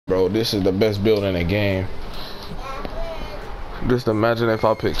Bro, this is the best build in the game. Just imagine if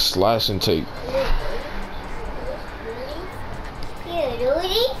I pick slash and tape.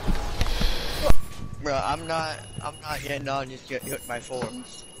 Bro, I'm not getting on just get hit by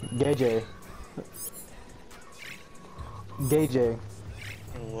forms. Gay J.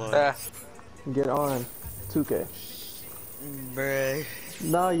 What? Get on. 2K. Bruh.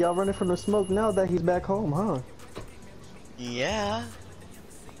 Nah, y'all running from the smoke now that he's back home, huh? Yeah.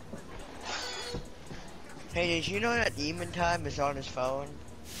 Hey, did you know that Demon Time is on his phone?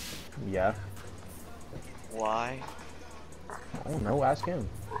 Yeah. Why? I don't know, ask him.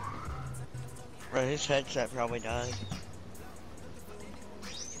 Bro, his headset probably died.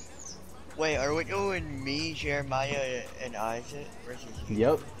 Wait, are we doing me, Jeremiah, and Isaac versus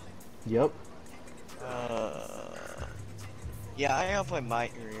you? Yep. Yeah, I gotta play my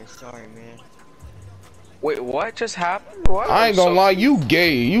career. Sorry, man. Wait, what just happened? What? I ain't gonna lie, you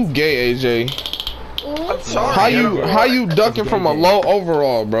gay, AJ. I'm sorry. How you ducking from a low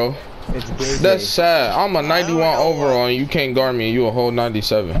overall, bro? It's gay. That's sad. I'm a 91 overall and you can't guard me and you a whole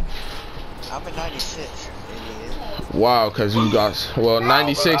 97. I'm a 96. Wow, cause you got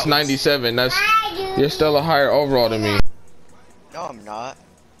 96, 97. You're still a higher overall than me. No, I'm not.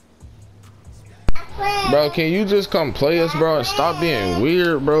 Bro, can you just come play us, bro, and stop being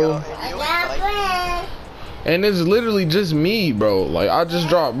weird, bro? And it's literally just me, bro. Like I just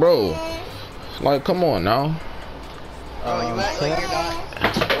dropped, bro. Like, come on now. Bro, you act like you're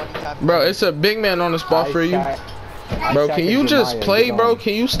not. Bro, it's a big man on the spot for you. Bro, can you just play, bro?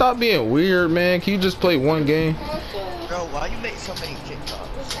 Can you stop being weird, man? Can you just play one game? Bro, why you make so many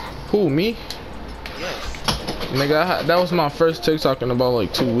TikToks? Who, me? Yes. Nigga, that was my first TikTok in about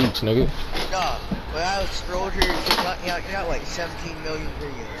like 2 weeks, nigga. Nah, when I scrolled your TikTok, you got like 17 million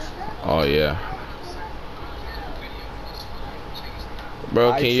videos. Oh, yeah.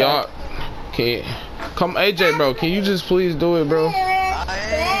 Bro, can y'all... Come, AJ, bro, can you just please do it, bro?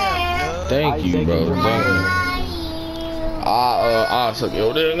 Thank you, bro. Thank you. I suck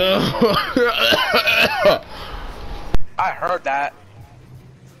your dick now. I heard that.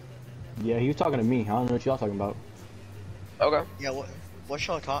 Yeah, he was talking to me. I don't know what y'all talking about. Okay. Yeah, what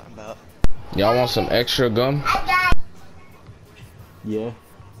y'all talking about? Y'all want some extra gum? Yeah.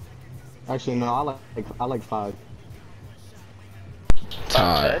 Actually, no, I like 5.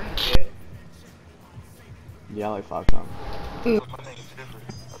 Time. Yeah, I like 5 times. My name is different.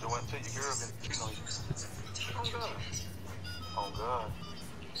 I just want to tell your girl been cheating on you. Oh God.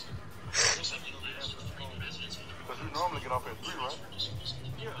 Because you normally get off at 3, right?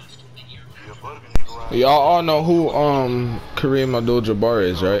 Yeah, buddy be nigga around. Y'all all know who Kareem Abdul-Jabbar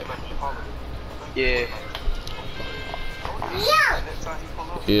is, right? Yeah.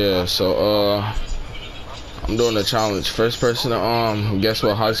 Yeah, so I'm doing a challenge. First person to guess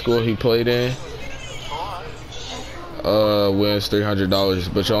what high school he played in wins $300,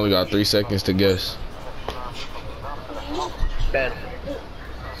 but you only got 3 seconds to guess. Ben.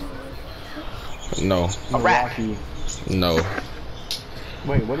 No. Milwaukee. No.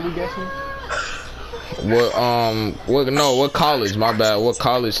 Wait, what are we guessing? What college? My bad. What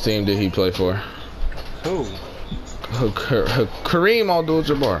college team did he play for? Who? Kareem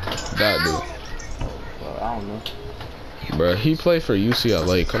Abdul-Jabbar. That dude. Well, I don't know. Bruh, he played for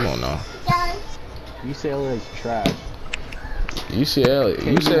UCLA. Come on now. UCLA is trash.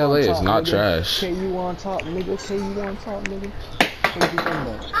 UCLA is not trash. KU on top, nigga. KU on top, nigga. What you talking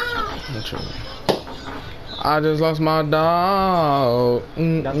about? I just lost my dog.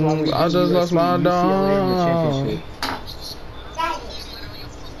 I just lost my dog.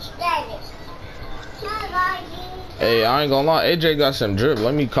 Hey, I ain't gonna lie. AJ got some drip.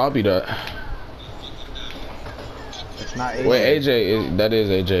 Let me copy that. It's not AJ. Wait, AJ, that is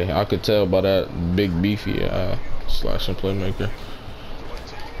AJ. I could tell by that big beefy slash and playmaker.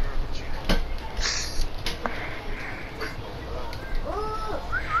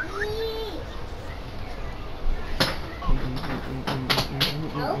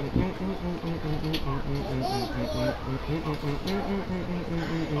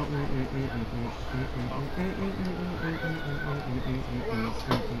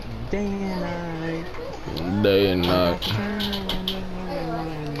 Day and night.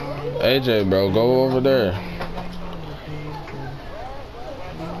 AJ, bro, go over there.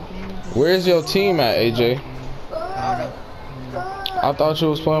 Where's your team at, AJ? I thought you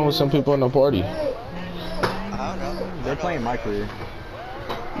was playing with some people in the party. They're playing my career.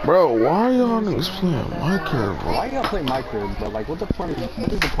 Bro, why are y'all niggas playing my career, bro? Why y'all play my career, bro? Like, what is the point of my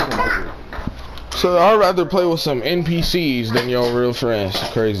career? So I'd rather play with some NPCs than your real friends.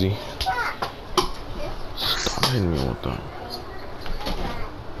 Crazy. Stop hitting me with that.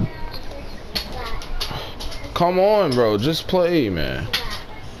 Come on, bro. Just play, man.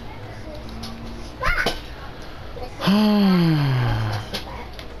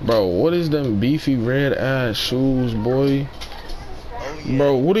 Bro, what is them beefy red ass shoes, boy? Oh, yeah.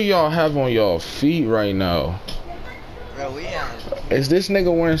 Bro, what do y'all have on y'all feet right now? Bro, we have. Is this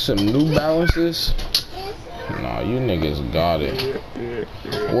nigga wearing some New Balances? Nah, you niggas got it.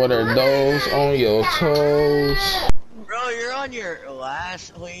 What are those on your toes? Bro, you're on your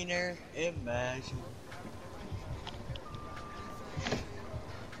last cleaner. Imagine.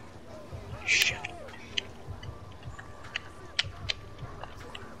 Shit.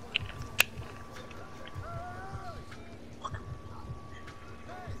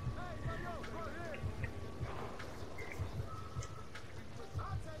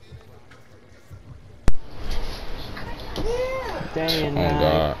 Day and Oh night.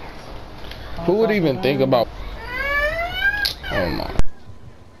 God. Who would even think about? Oh my.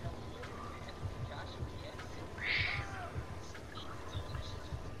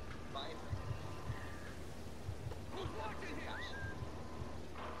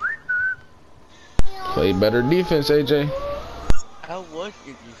 Play better defense, AJ. How was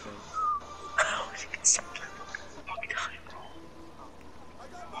your defense?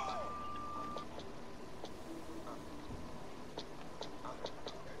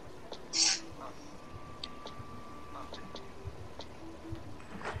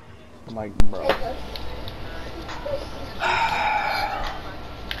 I'm like, bro.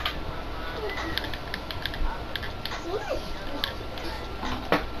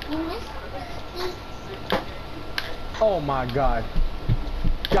 Oh my God.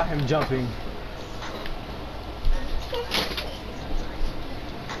 Got him jumping.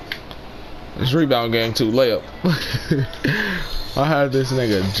 It's rebound game too. Layup. I had this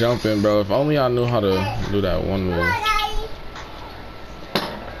nigga jumping, bro. If only I knew how to do that one move.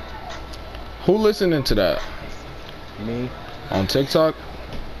 Who listening to that? Me? On TikTok?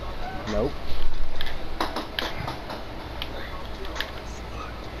 Nope.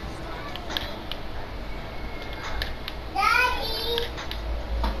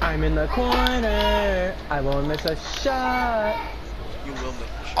 I'm in the corner. I won't miss a shot. You will make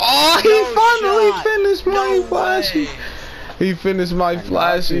a shot. Oh, he No finally shot. finished my No flashy. way. He finished my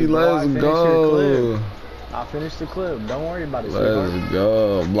flashy. bro. I Let's finished your go. clip. I'll finish the clip. Don't worry about it, sweetheart. Let's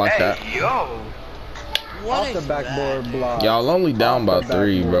go. Block that. Hey, yo. What Off the is backboard that, block. Y'all only down by Off the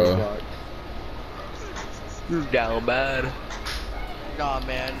 3, backboard bro. block. You're down bad. dude? Nah,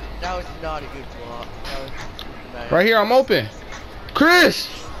 man. That was not a good block. That was bad. Right here, I'm open. Chris!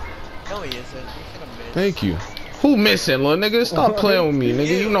 No, he isn't. He should have missed. Thank you. Who missing, little nigga? Stop playing with me,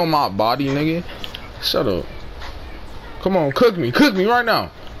 nigga. You know my body, nigga. Shut up. Come on, cook me right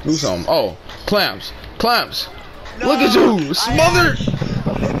now. Do something. Oh, clamps. No, Look at you, smothered.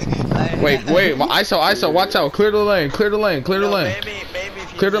 Wait, I ISO, watch out. Clear the lane. No, maybe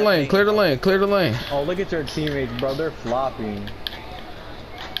if you Clear the kept lane. Oh, look at your teammates, bro. They're flopping.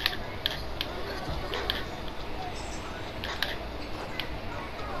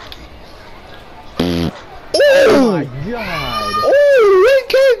 Oh my God. Oh,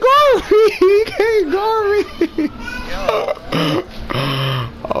 he can't guard me. thinking- Yo.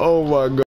 Oh my God.